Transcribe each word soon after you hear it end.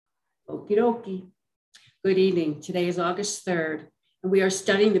Okie dokie. Good evening. Today is August 3rd, and we are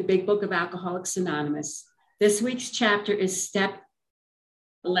studying the Big Book of Alcoholics Anonymous. This week's chapter is Step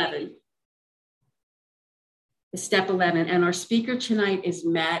 11. Step 11, and our speaker tonight is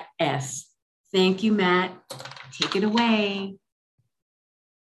Matt S. Thank you, Matt. Take it away.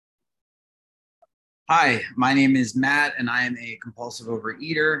 Hi, my name is Matt, and I am a compulsive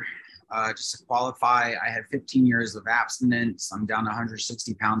overeater. Just to qualify, I had 15 years of abstinence. I'm down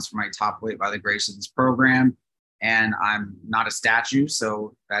 160 pounds from my top weight by the grace of this program, and I'm not a statue,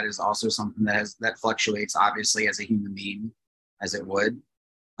 so that is also something that fluctuates, obviously, as a human being, as it would.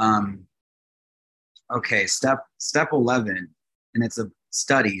 Okay, step 11, and it's a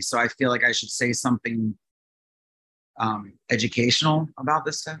study, so I feel like I should say something educational about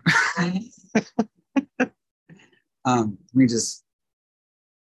this step. Let me just.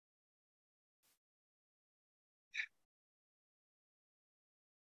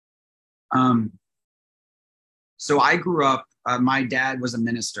 So I grew up, my dad was a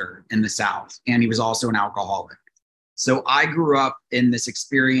minister in the South, and he was also an alcoholic. So I grew up in this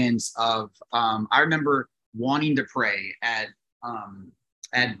experience of, I remember wanting to pray at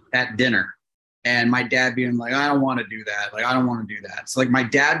dinner, and my dad being like, I don't want to do that. Like, I don't want to do that. So like my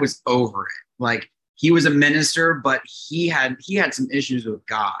dad was over it. Like he was a minister, but he had some issues with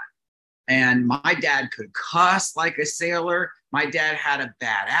God. And my dad could cuss like a sailor. My dad had a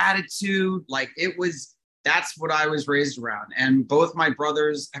bad attitude. Like that's what I was raised around. And both my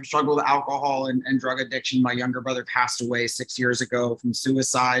brothers have struggled with alcohol and drug addiction. My younger brother passed away 6 years ago from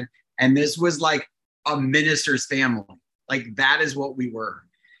suicide. And this was like a minister's family. Like that is what we were.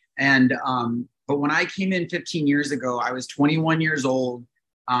 And, but when I came in 15 years ago, I was 21 years old,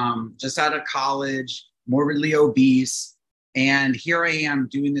 just out of college, morbidly obese. And here I am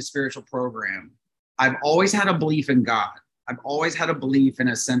doing this spiritual program. I've always had a belief in God. I've always had a belief in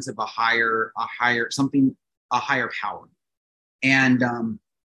a sense of a higher power. And,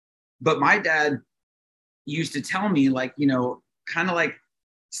 but my dad used to tell me, like, you know, it's kind of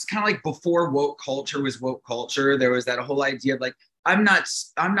like before woke culture was woke culture, there was that whole idea of like, I'm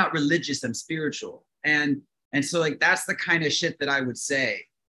not religious, I'm spiritual. And so like, that's the kind of shit that I would say.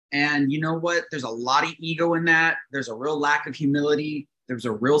 And you know what? There's a lot of ego in that. There's a real lack of humility. There's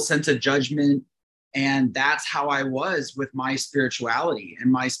a real sense of judgment. And that's how I was with my spirituality.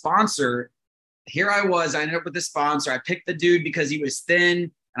 And my sponsor, here I ended up with this sponsor. I picked the dude because he was thin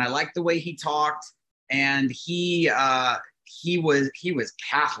and I liked the way he talked. And he was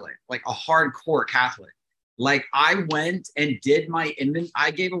Catholic, like a hardcore Catholic. Like I went and did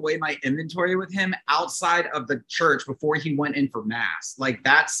I gave away my inventory with him outside of the church before he went in for mass. Like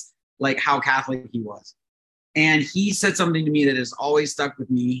that's like how Catholic he was. And he said something to me that has always stuck with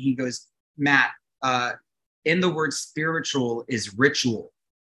me. He goes, Matt, in the word spiritual is ritual.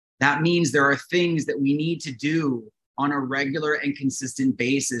 That means there are things that we need to do on a regular and consistent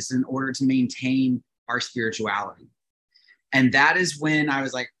basis in order to maintain our spirituality. And that is when I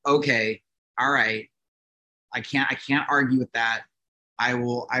was like, okay, all right. I can't argue with that. I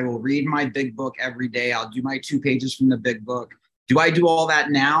will read my big book every day. I'll do my 2 pages from the big book. Do I do all that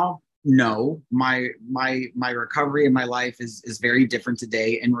now? No. My recovery in my life is very different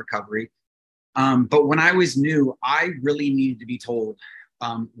today in recovery. But when I was new, I really needed to be told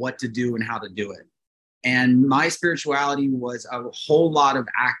what to do and how to do it. And my spirituality was a whole lot of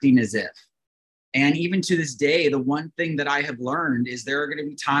acting as if. And even to this day, the one thing that I have learned is there are going to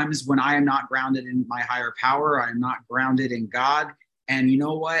be times when I am not grounded in my higher power. I'm not grounded in God. And you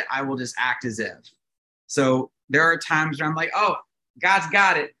know what? I will just act as if. So there are times where I'm like, oh, God's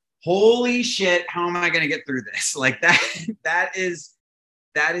got it. Holy shit. How am I going to get through this? Like that is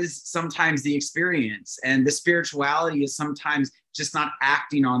sometimes the experience. And the spirituality is sometimes just not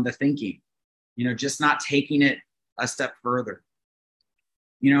acting on the thinking, you know, just not taking it a step further.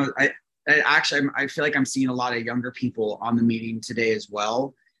 You know, I feel like I'm seeing a lot of younger people on the meeting today as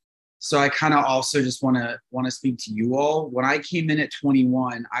well. So I kind of also just want to speak to you all. When I came in at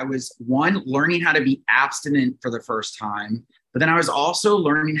 21, I was learning how to be abstinent for the first time, but then I was also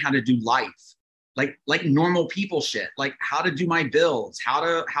learning how to do life, like normal people shit, like how to do my bills, how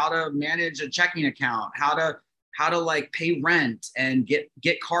to manage a checking account, how to like pay rent and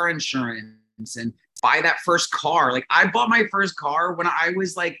get car insurance and buy that first car. Like I bought my first car when I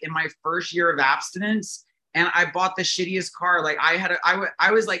was like in my first year of abstinence, and I bought the shittiest car. Like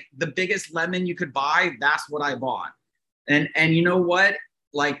I was like the biggest lemon you could buy. That's what I bought. And you know what?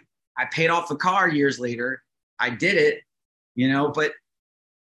 Like I paid off the car years later. I did it, you know, but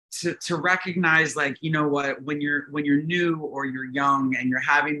to recognize, like, you know what, when you're new or you're young and you're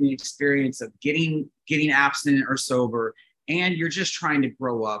having the experience of getting abstinent or sober, and you're just trying to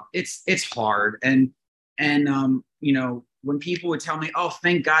grow up. It's hard. You know, when people would tell me, oh,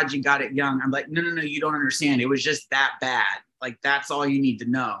 thank God you got it young, I'm like, no, you don't understand. It was just that bad. Like, that's all you need to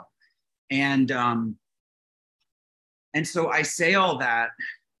know. And so I say all that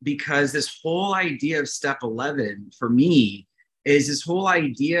because this whole idea of step 11 for me is this whole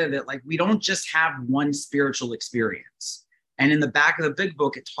idea that, like, we don't just have one spiritual experience. And in the back of the big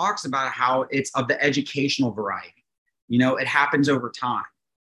book, it talks about how it's of the educational variety. You know, it happens over time.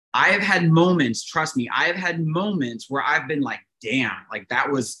 I have had moments, trust me, I have had moments where I've been like, damn, like that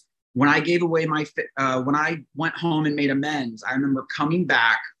was when I gave away when I went home and made amends. I remember coming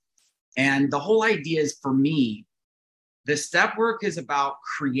back, and the whole idea is, for me, the step work is about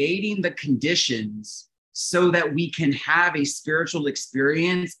creating the conditions so that we can have a spiritual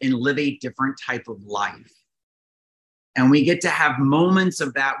experience and live a different type of life. And we get to have moments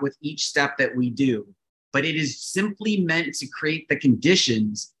of that with each step that we do. But it is simply meant to create the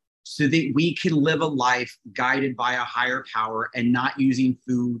conditions so that we can live a life guided by a higher power and not using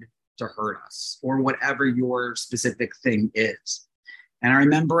food to hurt us, or whatever your specific thing is. And I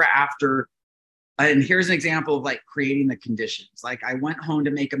remember and here's an example of like creating the conditions. Like, I went home to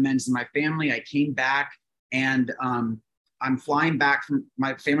make amends to my family. I came back, and I'm flying back from,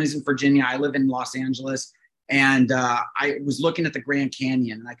 my family's in Virginia. I live in Los Angeles. And I was looking at the Grand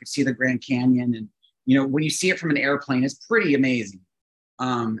Canyon, and I could see the Grand Canyon. And, you know, when you see it from an airplane, it's pretty amazing.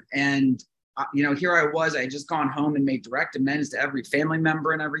 You know, here I was, I had just gone home and made direct amends to every family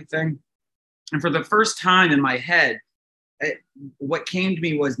member and everything. And for the first time in my head, what came to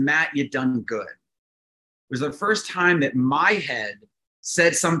me was, Matt, you done good. It was the first time that my head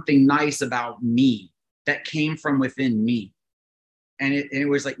said something nice about me that came from within me. And it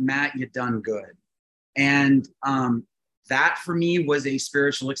was like, Matt, you done good. And that for me was a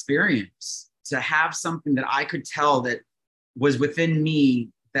spiritual experience, to have something that I could tell that was within me,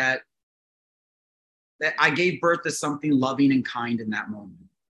 that I gave birth to something loving and kind in that moment.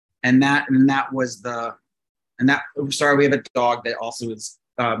 And that was sorry, we have a dog that also is,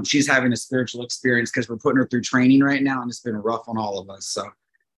 she's having a spiritual experience because we're putting her through training right now, and it's been rough on all of us. So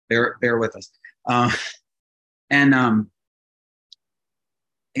bear with us. And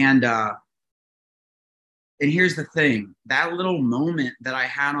here's the thing, that little moment that I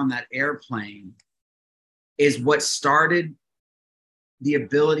had on that airplane is what started the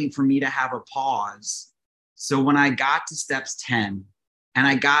ability for me to have a pause. So when I got to steps 10 and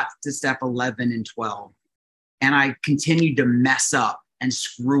I got to step 11 and 12, and I continued to mess up and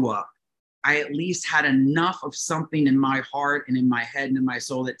screw up, I at least had enough of something in my heart and in my head and in my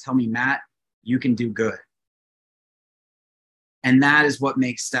soul that tell me, Matt, you can do good. And that is what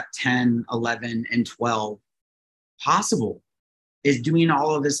makes step 10, 11, and 12 possible, is doing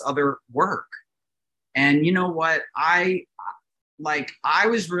all of this other work. And you know what? I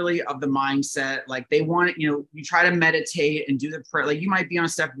was really of the mindset, like, they want it, you know, you try to meditate and do the prayer. Like, you might be on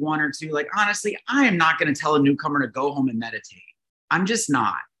step 1 or 2. Like, honestly, I am not going to tell a newcomer to go home and meditate. I'm just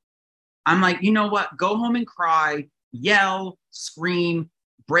not. I'm like, you know what? Go home and cry, yell, scream,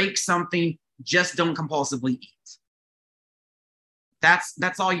 break something. Just don't compulsively eat.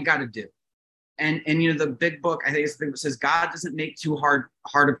 That's all you got to do. And you know, the big book, I think it's the big book, says God doesn't make too hard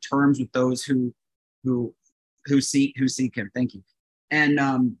of terms with those who seek him. Thank you.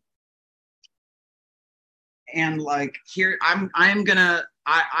 And like, here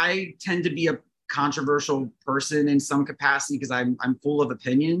I tend to be a controversial person in some capacity because I'm full of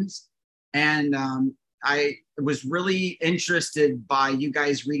opinions. And I was really interested by you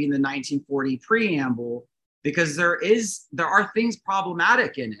guys reading the 1940 preamble, because there are things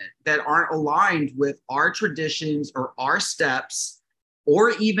problematic in it that aren't aligned with our traditions or our steps,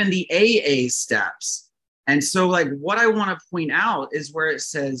 or even the AA steps. And so, like, what I want to point out is where it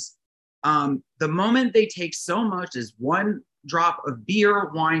says, the moment they take so much as one drop of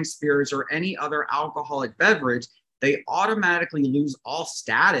beer, wine, spirits, or any other alcoholic beverage, they automatically lose all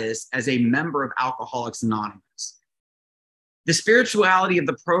status as a member of Alcoholics Anonymous. The spirituality of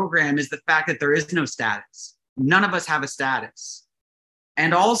the program is the fact that there is no status. None of us have a status.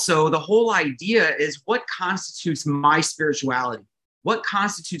 And also, the whole idea is, what constitutes my spirituality? What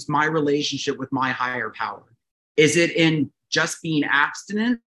constitutes my relationship with my higher power? Is it in just being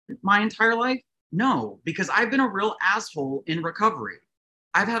abstinent my entire life? No, because I've been a real asshole in recovery.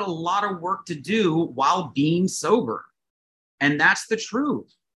 I've had a lot of work to do while being sober. And that's the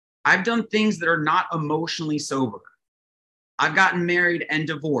truth. I've done things that are not emotionally sober. I've gotten married and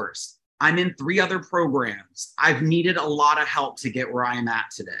divorced. I'm in 3 other programs. I've needed a lot of help to get where I am at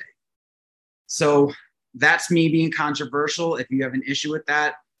today. So that's me being controversial. If you have an issue with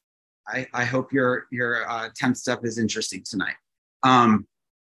that, I hope your 10th step is interesting tonight.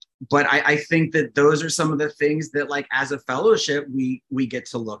 But I think that those are some of the things that, like, as a fellowship, we get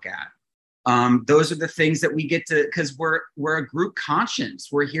to look at. Those are the things that we get to, because we're a group conscience.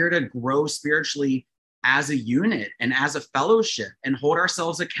 We're here to grow spiritually as a unit and as a fellowship and hold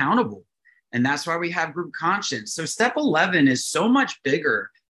ourselves accountable. And that's why we have group conscience. So step 11 is so much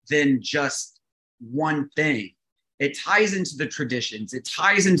bigger than just one thing. It ties into the traditions. It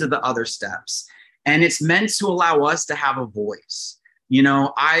ties into the other steps. And it's meant to allow us to have a voice. You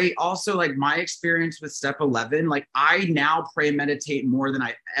know, I also, like, my experience with step 11, like, I now pray and meditate more than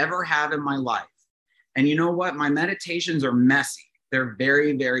I ever have in my life. And you know what? My meditations are messy. They're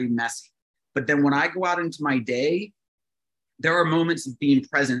very, very messy. But then when I go out into my day, there are moments of being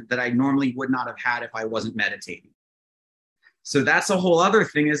present that I normally would not have had if I wasn't meditating. So that's a whole other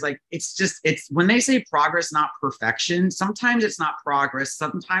thing, is like, it's when they say progress, not perfection, sometimes it's not progress.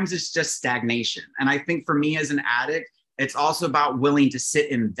 Sometimes it's just stagnation. And I think for me as an addict, it's also about willing to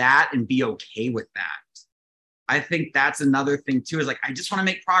sit in that and be okay with that. I think that's another thing too, is like, I just want to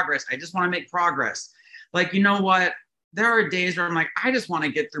make progress. I just want to make progress. Like, you know what? There are days where I'm like, I just want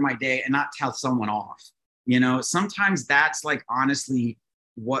to get through my day and not tell someone off. You know, sometimes that's, like, honestly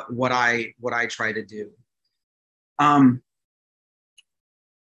what I try to do. I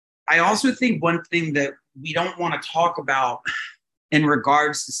also think one thing that we don't want to talk about in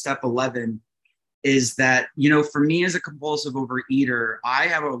regards to step 11 is that, you know, for me as a compulsive overeater, I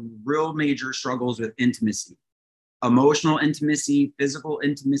have a real major struggles with intimacy, emotional intimacy, physical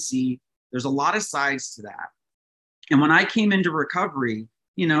intimacy. There's a lot of sides to that. And when I came into recovery,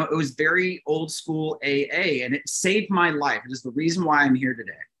 you know, it was very old school AA, and it saved my life. It is the reason why I'm here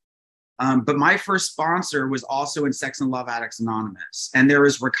today. But my first sponsor was also in Sex and Love Addicts Anonymous. And there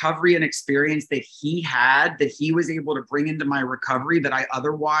was recovery and experience that he had that he was able to bring into my recovery that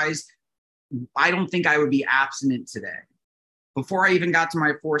I don't think I would be abstinent today. Before I even got to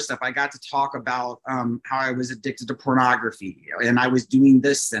my 4th step, I got to talk about how I was addicted to pornography, and I was doing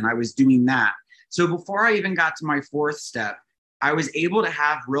this and I was doing that. So before I even got to my 4th step, I was able to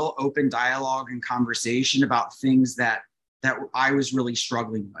have real open dialogue and conversation about things that I was really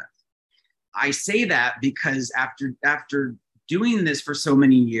struggling with. I say that because after doing this for so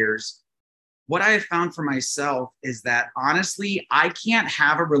many years, what I have found for myself is that, honestly, I can't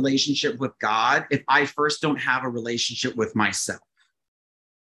have a relationship with God if I first don't have a relationship with myself.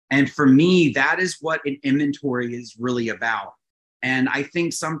 And for me, that is what an inventory is really about. And I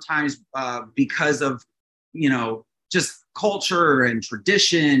think sometimes because of, you know, just culture and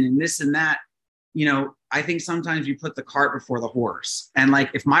tradition and this and that, you know, I think sometimes you put the cart before the horse. And, like,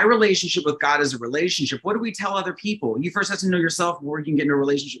 if my relationship with God is a relationship, what do we tell other people? You first have to know yourself before you can get into a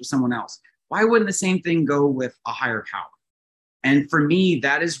relationship with someone else. Why wouldn't the same thing go with a higher power? And for me,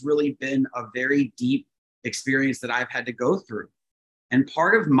 that has really been a very deep experience that I've had to go through. And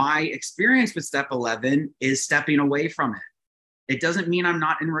part of my experience with step 11 is stepping away from it. It doesn't mean I'm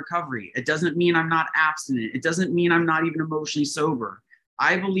not in recovery. It doesn't mean I'm not abstinent. It doesn't mean I'm not even emotionally sober.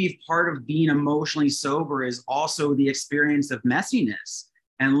 I believe part of being emotionally sober is also the experience of messiness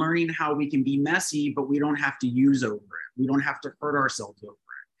and learning how we can be messy, but we don't have to use over it. We don't have to hurt ourselves over it.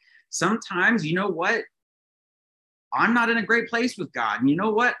 Sometimes, you know what? I'm not in a great place with God. And you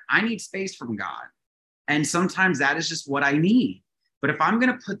know what? I need space from God. And sometimes that is just what I need. But if I'm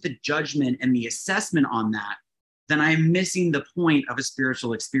going to put the judgment and the assessment on that, then I'm missing the point of a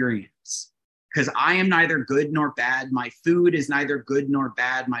spiritual experience. Because I am neither good nor bad. My food is neither good nor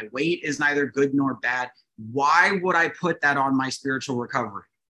bad. My weight is neither good nor bad. Why would I put that on my spiritual recovery?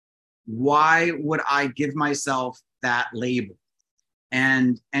 Why would I give myself that label?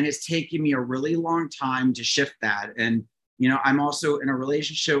 And it's taken me a really long time to shift that. And, you know, I'm also in a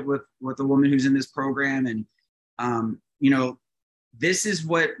relationship with a woman who's in this program. And, you know, this is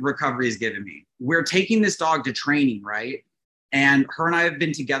what recovery has given me. We're taking this dog to training, right? And her and I have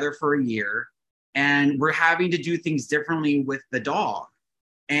been together for a year, and we're having to do things differently with the dog.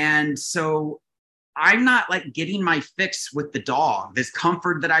 And so I'm not, like, getting my fix with the dog, this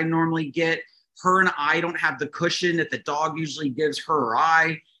comfort that I normally get. Her and I don't have the cushion that the dog usually gives her or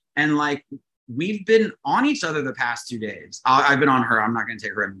I. And, like, we've been on each other the past 2 days. I've been on her. I'm not going to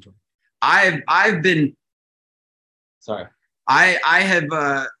take her inventory. I've been, sorry. I have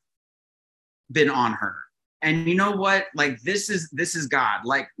been on her. And you know what? Like, this is God.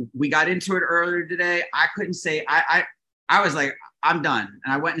 Like, we got into it earlier today. I couldn't say, I was like, I'm done.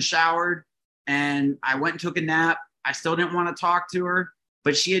 And I went and showered, and I went and took a nap. I still didn't want to talk to her,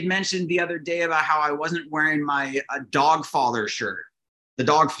 but she had mentioned the other day about how I wasn't wearing my dog father shirt, the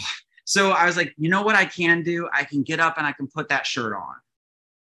dog. So I was like, you know what I can do? I can get up and I can put that shirt on.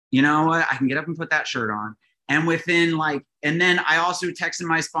 You know what? I can get up and put that shirt on. And within like, and then I also texted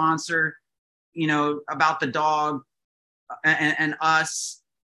my sponsor, you know, about the dog and us.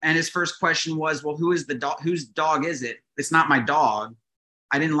 And his first question was, well, who is the dog? Whose dog is it? It's not my dog.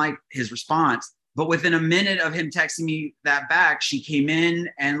 I didn't like his response. But within a minute of him texting me that back, she came in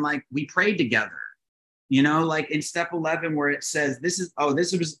and like we prayed together. You know, like in step 11, where it says, this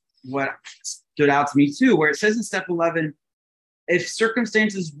was what stood out to me too, where it says in step 11, if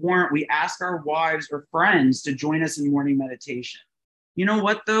circumstances warrant, we ask our wives or friends to join us in morning meditation. You know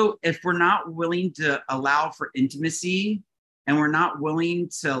what, though? If we're not willing to allow for intimacy and we're not willing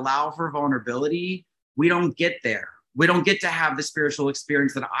to allow for vulnerability, we don't get there. We don't get to have the spiritual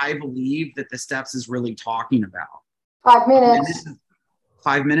experience that I believe that the steps is really talking about. 5 minutes.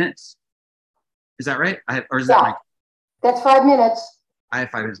 5 minutes? Is that right? That's 5 minutes. I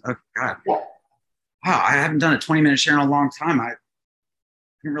have 5 minutes. Oh, God. Yeah. Wow, I haven't done a 20-minute share in a long time. I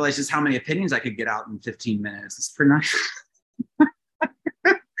didn't realize just how many opinions I could get out in 15 minutes. It's pretty nice.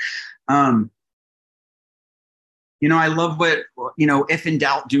 You know, I love what, you know, if in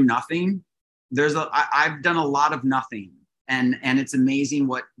doubt, do nothing. I've done a lot of nothing, and it's amazing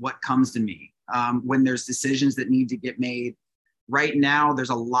what comes to me when there's decisions that need to get made. Right now,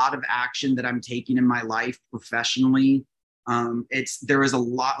 there's a lot of action that I'm taking in my life professionally. There is a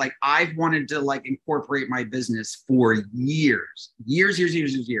lot, like I've wanted to like incorporate my business for years,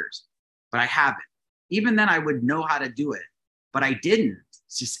 but I haven't. Even then I would know how to do it, but I didn't.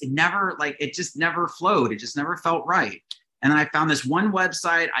 It just never flowed. It just never felt right. And then I found this one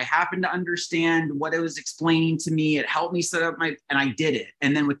website. I happened to understand what it was explaining to me. It helped me set up and I did it.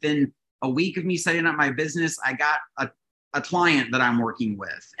 And then within a week of me setting up my business, I got a client that I'm working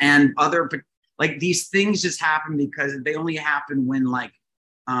with, and other, like these things just happen because they only happen when like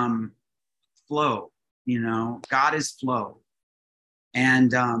flow, you know, God is flow.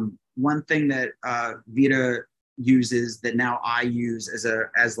 And one thing that Vita uses that now I use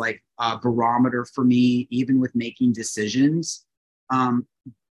as like a barometer for me, even with making decisions,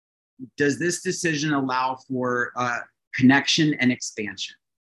 does this decision allow for connection and expansion?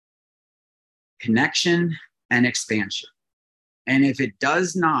 Connection and expansion. And if it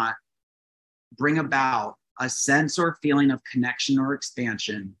does not bring about a sense or feeling of connection or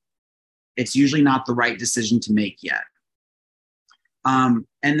expansion, it's usually not the right decision to make yet. And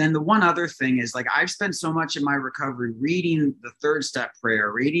then the one other thing is, like, I've spent so much in my recovery reading the 3rd step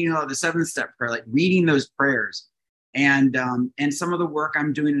prayer, reading the 7th step prayer, like reading those prayers. And some of the work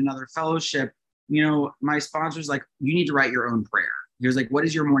I'm doing in another fellowship, you know, my sponsor's like, you need to write your own prayer. He was like, what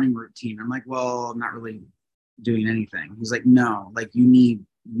is your morning routine? I'm like, well, I'm not really doing anything. He's like, no, like you need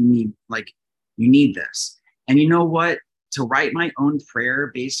this. And you know what? To write my own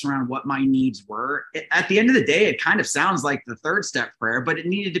prayer based around what my needs were, at the end of the day, it kind of sounds like the 3rd step prayer, but it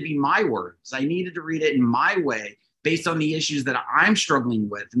needed to be my words. I needed to read it in my way based on the issues that I'm struggling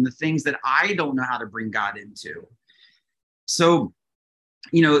with and the things that I don't know how to bring God into. So,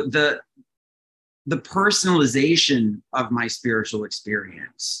 you know, the personalization of my spiritual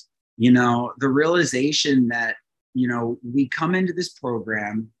experience, you know, the realization that, you know, we come into this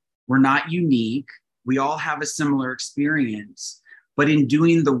program, we're not unique. We all have a similar experience, but in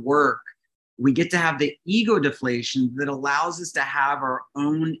doing the work, we get to have the ego deflation that allows us to have our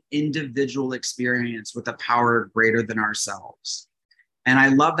own individual experience with a power greater than ourselves. And I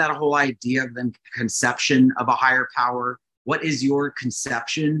love that whole idea of the conception of a higher power. What is your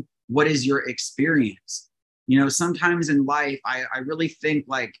conception? What is your experience? You know, sometimes in life, I really think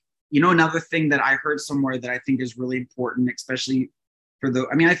like, you know, another thing that I heard somewhere that I think is really important, especially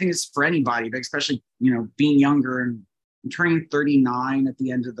I think it's for anybody, but especially, you know, being younger, and I'm turning 39 at the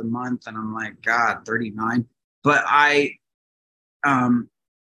end of the month. And I'm like, God, 39. But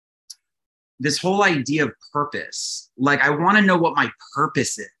this whole idea of purpose, like, I want to know what my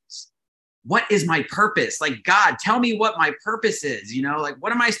purpose is. What is my purpose? Like, God, tell me what my purpose is. You know, like,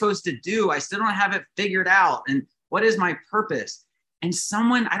 what am I supposed to do? I still don't have it figured out. And what is my purpose? And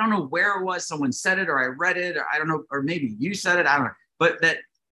someone, I don't know where it was, someone said it, or I read it, or I don't know, or maybe you said it, I don't know. But that,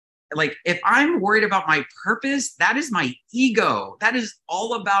 like, if I'm worried about my purpose, that is my ego. That is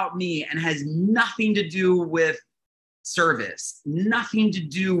all about me and has nothing to do with service, nothing to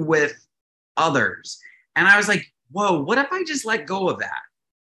do with others. And I was like, whoa, what if I just let go of that?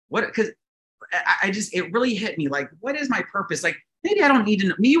 Because it really hit me. Like, what is my purpose? Like, maybe I don't need to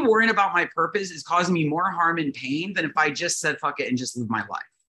know. Me worrying about my purpose is causing me more harm and pain than if I just said, fuck it, and just live my life.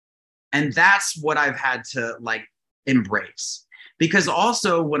 And that's what I've had to like embrace. Because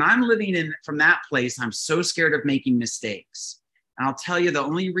also when I'm living from that place, I'm so scared of making mistakes. And I'll tell you, the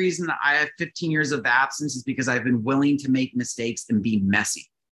only reason that I have 15 years of absence is because I've been willing to make mistakes and be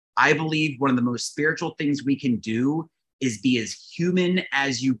messy. I believe one of the most spiritual things we can do is be as human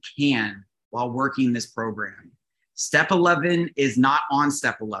as you can while working this program. Step 11 is not on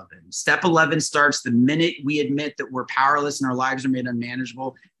step 11. Step 11 starts the minute we admit that we're powerless and our lives are made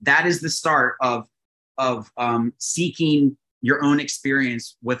unmanageable. That is the start of seeking your own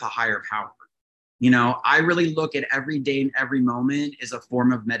experience with a higher power. You know, I really look at every day and every moment as a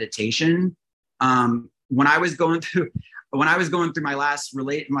form of meditation. When I was going through my last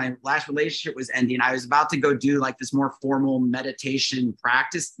relationship was ending, I was about to go do like this more formal meditation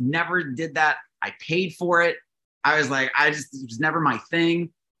practice. Never did that. I paid for it. I was like, it was never my thing.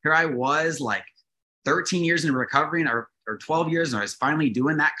 Here I was like 13 years in recovery or 12 years. And I was finally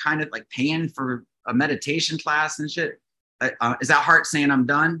doing that kind of like paying for a meditation class and shit. Is that Heart saying I'm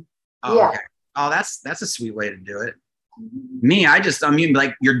done? Oh, yeah. Okay. Oh, that's a sweet way to do it. Me, I mean,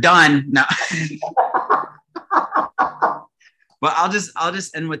 like, you're done. No. But I'll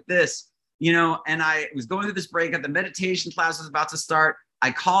just end with this, you know, and I was going through this breakup. The meditation class was about to start.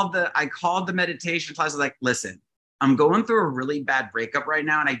 I called the meditation class. I was like, listen, I'm going through a really bad breakup right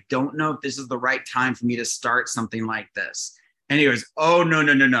now. And I don't know if this is the right time for me to start something like this. And he goes, oh,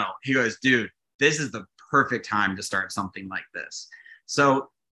 no. He goes, dude, this is the perfect time to start something like this. So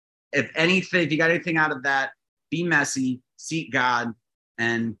if you got anything out of that, be messy, seek God,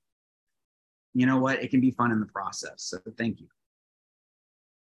 and you know what? It can be fun in the process. So thank you.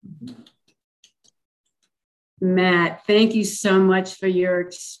 Matt, thank you so much for your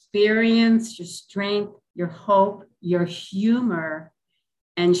experience, your strength, your hope, your humor,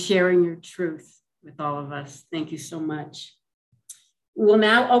 and sharing your truth with all of us. Thank you so much. We'll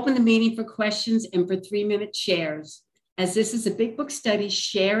now open the meeting for questions and for 3-minute shares. As this is a big book study,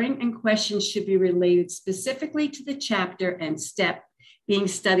 sharing and questions should be related specifically to the chapter and step being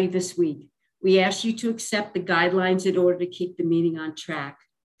studied this week. We ask you to accept the guidelines in order to keep the meeting on track.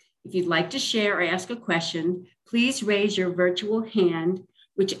 If you'd like to share or ask a question, please raise your virtual hand,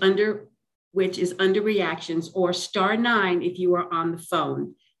 which is under reactions, or *9 if you are on the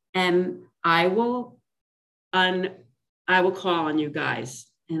phone. And I will call on you guys,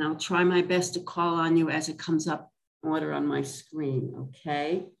 and I'll try my best to call on you as it comes up order on my screen,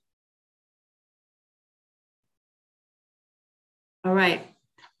 okay? All right.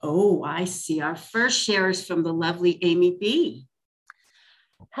 Oh, I see. Our first share is from the lovely Amy B.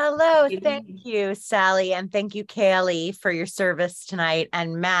 Hello, thank you, Sally, and thank you, Kaylee, for your service tonight.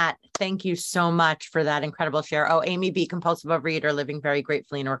 And Matt, thank you so much for that incredible share. Oh, Amy B, compulsive overeater, living very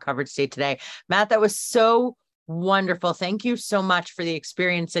gratefully in a recovered state today. Matt, that was so wonderful. Thank you so much for the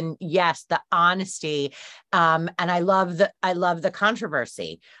experience. And yes, the honesty. And I love the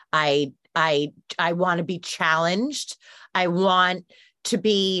controversy. I want to be challenged. I want to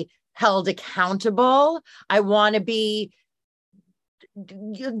be held accountable. I want to be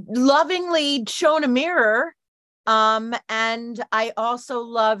lovingly shown a mirror. And I also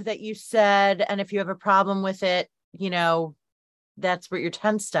love that you said, and if you have a problem with it, you know, that's what your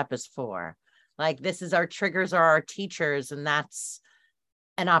 10th step is for. Like, this is our triggers are our teachers. And that's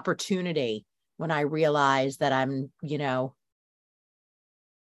an opportunity when I realize that I'm, you know,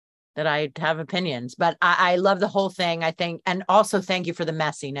 that I have opinions, but I love the whole thing, I think. And also thank you for the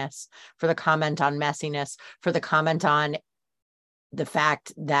messiness, for the comment on messiness, for the comment on the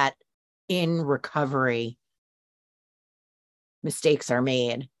fact that in recovery, mistakes are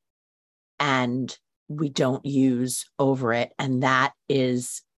made and we don't use over it. And that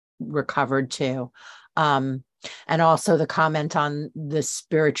is recovered too. And also the comment on the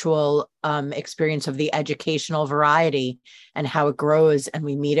spiritual experience of the educational variety and how it grows and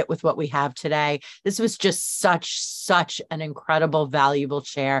we meet it with what we have today. This was just such an incredible, valuable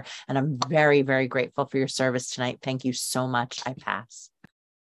share. And I'm very, very grateful for your service tonight. Thank you so much. I pass.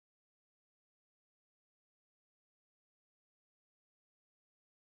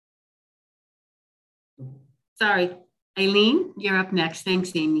 Sorry, Eileen, you're up next.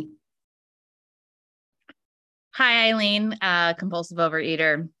 Thanks, Amy. Hi, Eileen, compulsive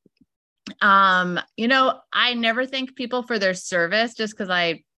overeater. You know, I never thank people for their service just because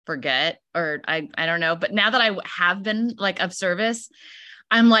I forget or I don't know. But now that I have been like of service,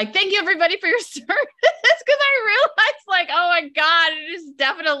 I'm like, thank you everybody for your service. Because I realized like, oh my God, it is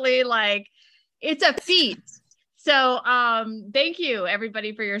definitely like, it's a feat. So thank you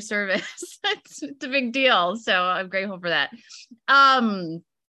everybody for your service. it's a big deal. So I'm grateful for that.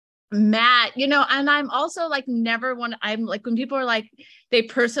 Matt, you know, and I'm also like I'm like when people are like, they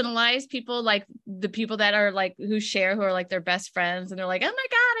personalize people, like the people that are like, who are like their best friends and they're like, oh my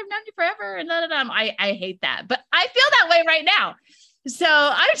God, I've known you forever. And I hate that, but I feel that way right now. So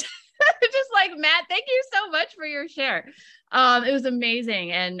Just like, Matt, thank you so much for your share. It was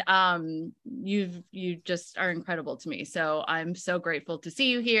amazing. And you just are incredible to me. So I'm so grateful to see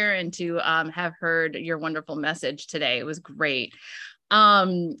you here and to have heard your wonderful message today. It was great.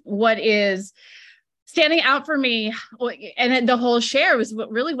 What is standing out for me, and the whole share was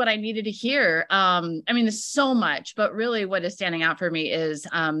really what I needed to hear. I mean, there's so much, but really what is standing out for me is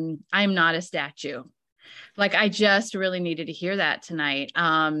I'm not a statue. Like, I just really needed to hear that tonight.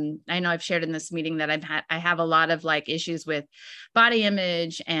 I know I've shared in this meeting that I have a lot of like issues with body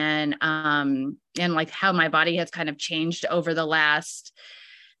image and like how my body has kind of changed over the last,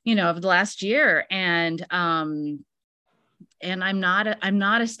 over the last year. And I'm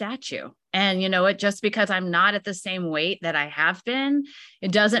not a statue. And just because I'm not at the same weight that I have been,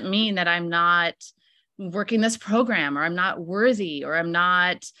 it doesn't mean that I'm not working this program, or I'm not worthy, or I'm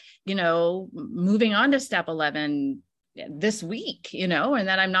not, moving on to step 11 this week, and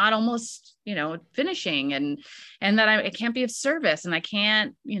that I'm not almost, finishing, and that I can't be of service, and I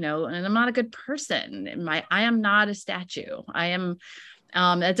can't, and I'm not a good person. I am not a statue. I am,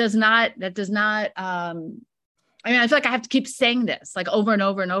 that does not, I mean, I feel like I have to keep saying this like over and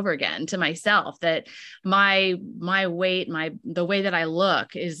over and over again to myself, that my weight, the way that I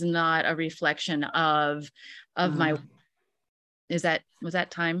look is not a reflection of my, was that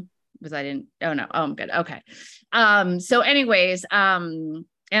time? Oh no. Oh, I'm good. Okay. So anyways, and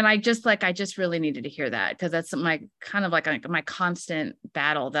I just really needed to hear that, because that's my kind of like my constant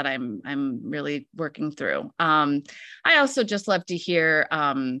battle that I'm really working through. I also just love to hear,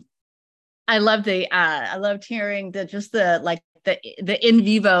 I loved hearing the in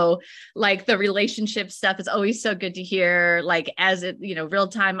vivo, like the relationship stuff is always so good to hear, like as it, real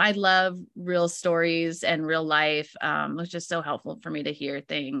time. I love real stories and real life. It was just so helpful for me to hear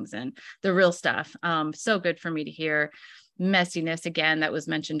things and the real stuff. So good for me to hear messiness again, that was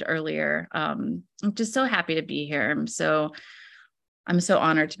mentioned earlier. I'm just so happy to be here. I'm so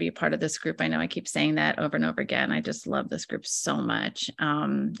honored to be a part of this group. I know I keep saying that over and over again. I just love this group so much.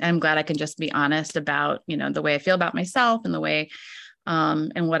 And I'm glad I can just be honest about, the way I feel about myself, and the way,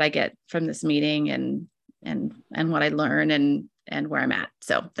 and what I get from this meeting, and what I learn, and where I'm at.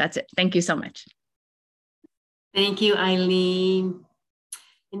 So that's it. Thank you so much. Thank you, Eileen.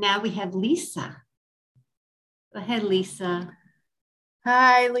 And now we have Lisa. Go ahead, Lisa.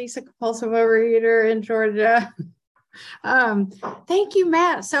 Hi, Lisa, compulsive overeater in Georgia. Thank you,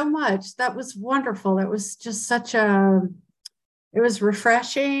 Matt, so much. That was wonderful. It was just it was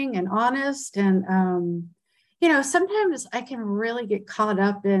refreshing and honest. And, sometimes I can really get caught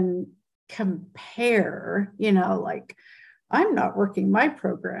up in compare, like I'm not working my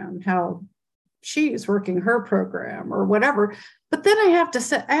program, how she's working her program or whatever. But then I have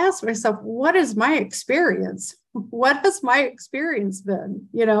to ask myself, what is my experience? What has my experience been,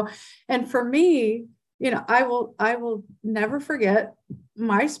 And for me, I will never forget,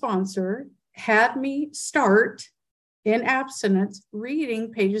 my sponsor had me start in abstinence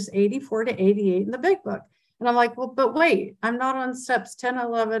reading pages 84 to 88 in the big book. And I'm like, well, but wait, I'm not on steps 10,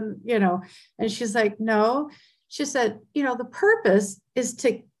 11, and she's like, no, she said, the purpose is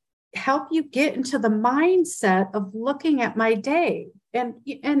to help you get into the mindset of looking at my day. And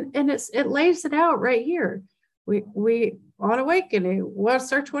it lays it out right here. We on Awakening,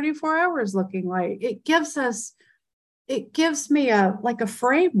 what's our 24 hours looking like? It gives me a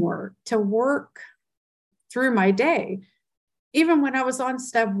framework to work through my day. Even when I was on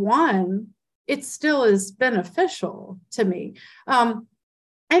step 1, it still is beneficial to me.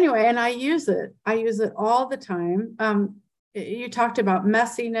 Anyway, and I use it all the time. You talked about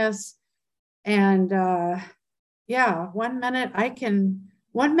messiness, and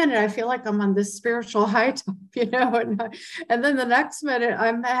 1 minute I feel like I'm on this spiritual high top, and then the next minute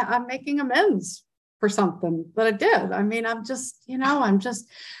I'm making amends for something that I did. I mean, I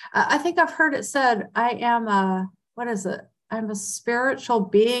think I've heard it said, I am I'm a spiritual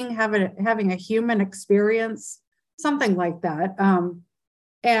being having a human experience, something like that.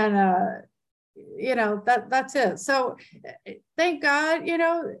 That's it. So thank God,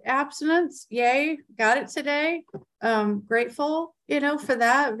 abstinence, yay, got it today. Grateful, for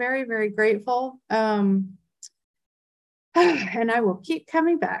that. Very, very grateful. And I will keep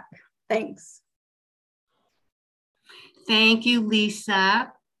coming back. Thanks. Thank you,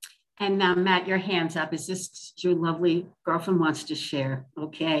 Lisa. And now, Matt, your hand's up. Is this your lovely girlfriend wants to share?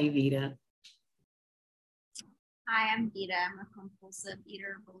 Okay, Vita. Hi, I'm Vita. I'm a compulsive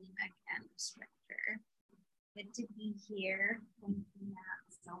eater, bulimic, and restrictor. Good to be here. Thank you, Matt,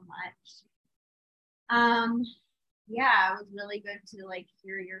 so much. It was really good to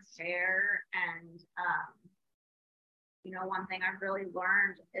hear your share, and you know, one thing I've really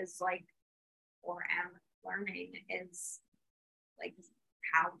learned is like, or am learning is like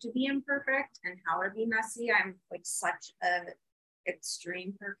how to be imperfect and how to be messy. I'm like such a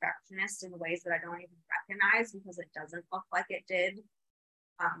extreme perfectionist in ways that I don't even recognize because it doesn't look like it did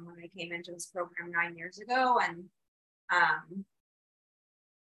when I came into this program 9 years ago. And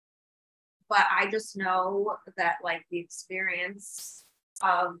but I just know that like the experience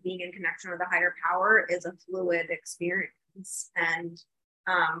of being in connection with a higher power is a fluid experience, and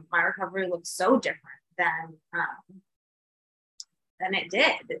my recovery looks so different than it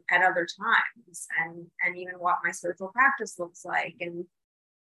did at other times, and even what my spiritual practice looks like. And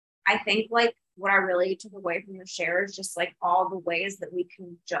I think like what I really took away from the share is just like all the ways that we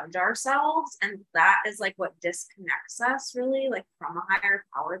can judge ourselves, and that is like what disconnects us really like from a higher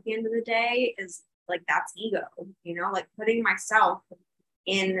power at the end of the day. Is like that's ego, you know, like putting myself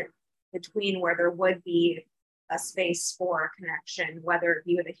in between where there would be a space for connection, whether it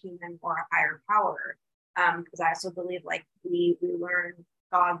be with a human or a higher power. Because I also believe like we learn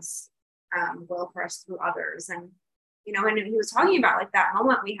God's will for us through others. And, you know, and he was talking about like that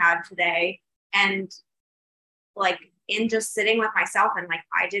moment we had today, and like in just sitting with myself, and like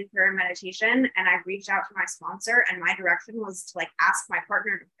I did prayer and meditation, and I reached out to my sponsor, and my direction was to like ask my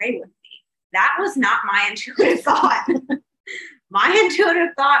partner to pray with me. That was not my intuitive thought. My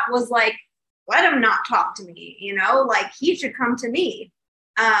intuitive thought was like, let him not talk to me, you know, like he should come to me.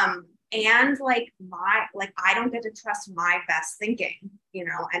 And like I don't get to trust my best thinking, you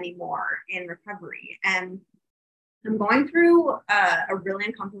know, anymore in recovery. And I'm going through a really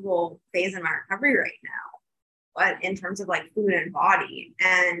uncomfortable phase in my recovery right now, but in terms of like food and body.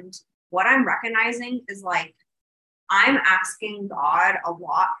 And what I'm recognizing is like, I'm asking God a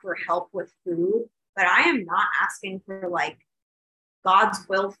lot for help with food, but I am not asking for like God's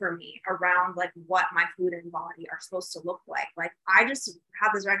will for me around like what my food and body are supposed to look like. Like I just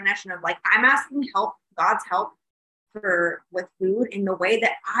have this recognition of like, I'm asking God's help with food in the way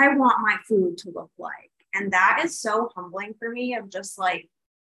that I want my food to look like. And that is so humbling for me of just like,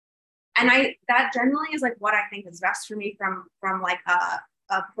 and that generally is like what I think is best for me from like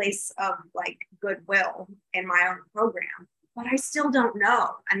a place of like goodwill in my own program, but I still don't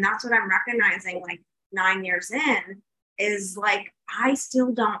know. And that's what I'm recognizing like 9 years in, is like, I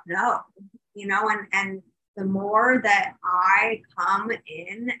still don't know, you know, and the more that I come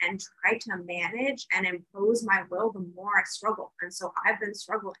in and try to manage and impose my will, the more I struggle. And so I've been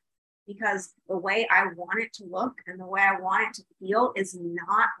struggling because the way I want it to look and the way I want it to feel is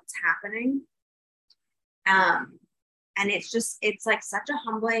not what's happening. And it's like such a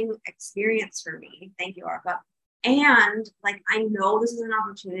humbling experience for me. Thank you, Arpa. And like, I know this is an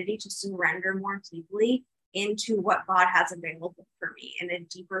opportunity to surrender more deeply into what God has available for me, and a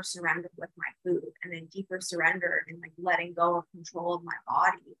deeper surrender with my food, and a deeper surrender in like letting go of control of my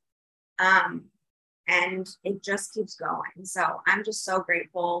body. And it just keeps going. So I'm just so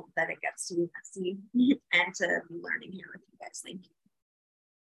grateful that it gets to be messy and to be learning here with you guys. Thank you.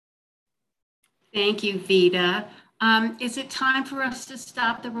 Thank you, Vida. Is it time for us to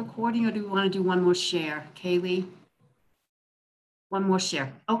stop the recording, or do we want to do one more share? Kaylee? One more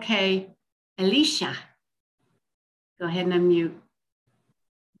share. Okay. Alicia. Go ahead and unmute.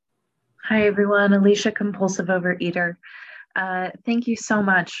 Hi, everyone. Alicia, compulsive overeater. Thank you so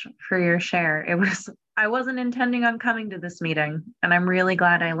much for your share. I wasn't intending on coming to this meeting, and I'm really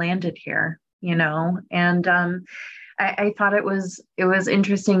glad I landed here, you know, and I thought it was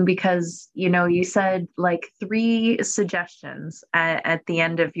interesting because, you know, you said like 3 suggestions at the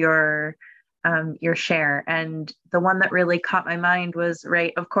end of your share. And the one that really caught my mind was,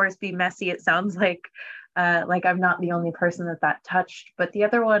 right, of course, be messy. It sounds like I'm not the only person that touched, but the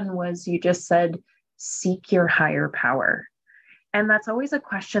other one was, you just said, seek your higher power. And that's always a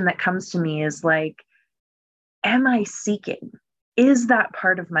question that comes to me, is like, am I seeking? Is that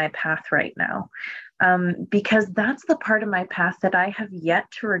part of my path right now? Because that's the part of my path that I have yet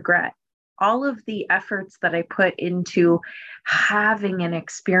to regret. All of the efforts that I put into having an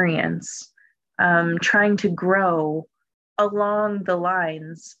experience, trying to grow along the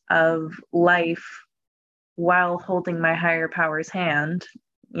lines of life while holding my higher power's hand,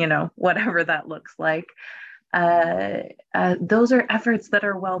 you know, whatever that looks like. Those are efforts that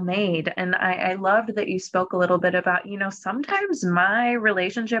are well made. And I loved that you spoke a little bit about, you know, sometimes my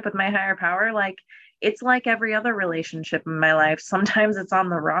relationship with my higher power, like, it's like every other relationship in my life. Sometimes it's on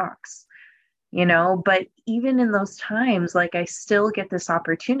the rocks, you know, but even in those times, like, I still get this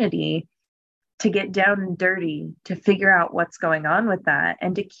opportunity to get down and dirty, to figure out what's going on with that,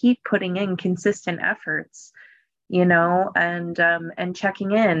 and to keep putting in consistent efforts, you know, and checking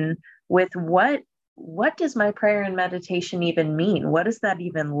in with what what does my prayer and meditation even mean? What does that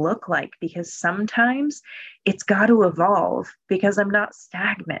even look like? Because sometimes it's got to evolve because I'm not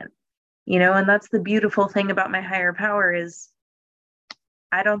stagnant, you know, and that's the beautiful thing about my higher power is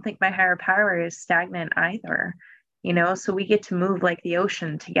I don't think my higher power is stagnant either, you know, so we get to move like the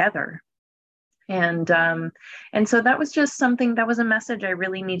ocean together. And so that was just something that was a message I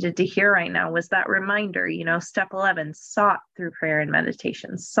really needed to hear right now, was that reminder, you know, step 11, sought through prayer and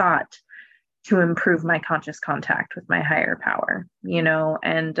meditation, sought to improve my conscious contact with my higher power, you know,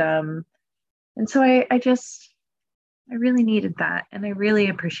 and so I really needed that, and I really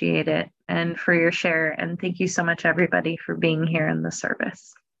appreciate it, and for your share, and thank you so much, everybody, for being here in the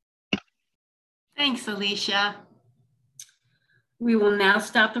service. Thanks, Alicia. We will now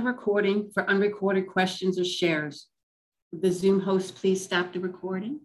stop the recording for unrecorded questions or shares. Would the Zoom host please stop the recording?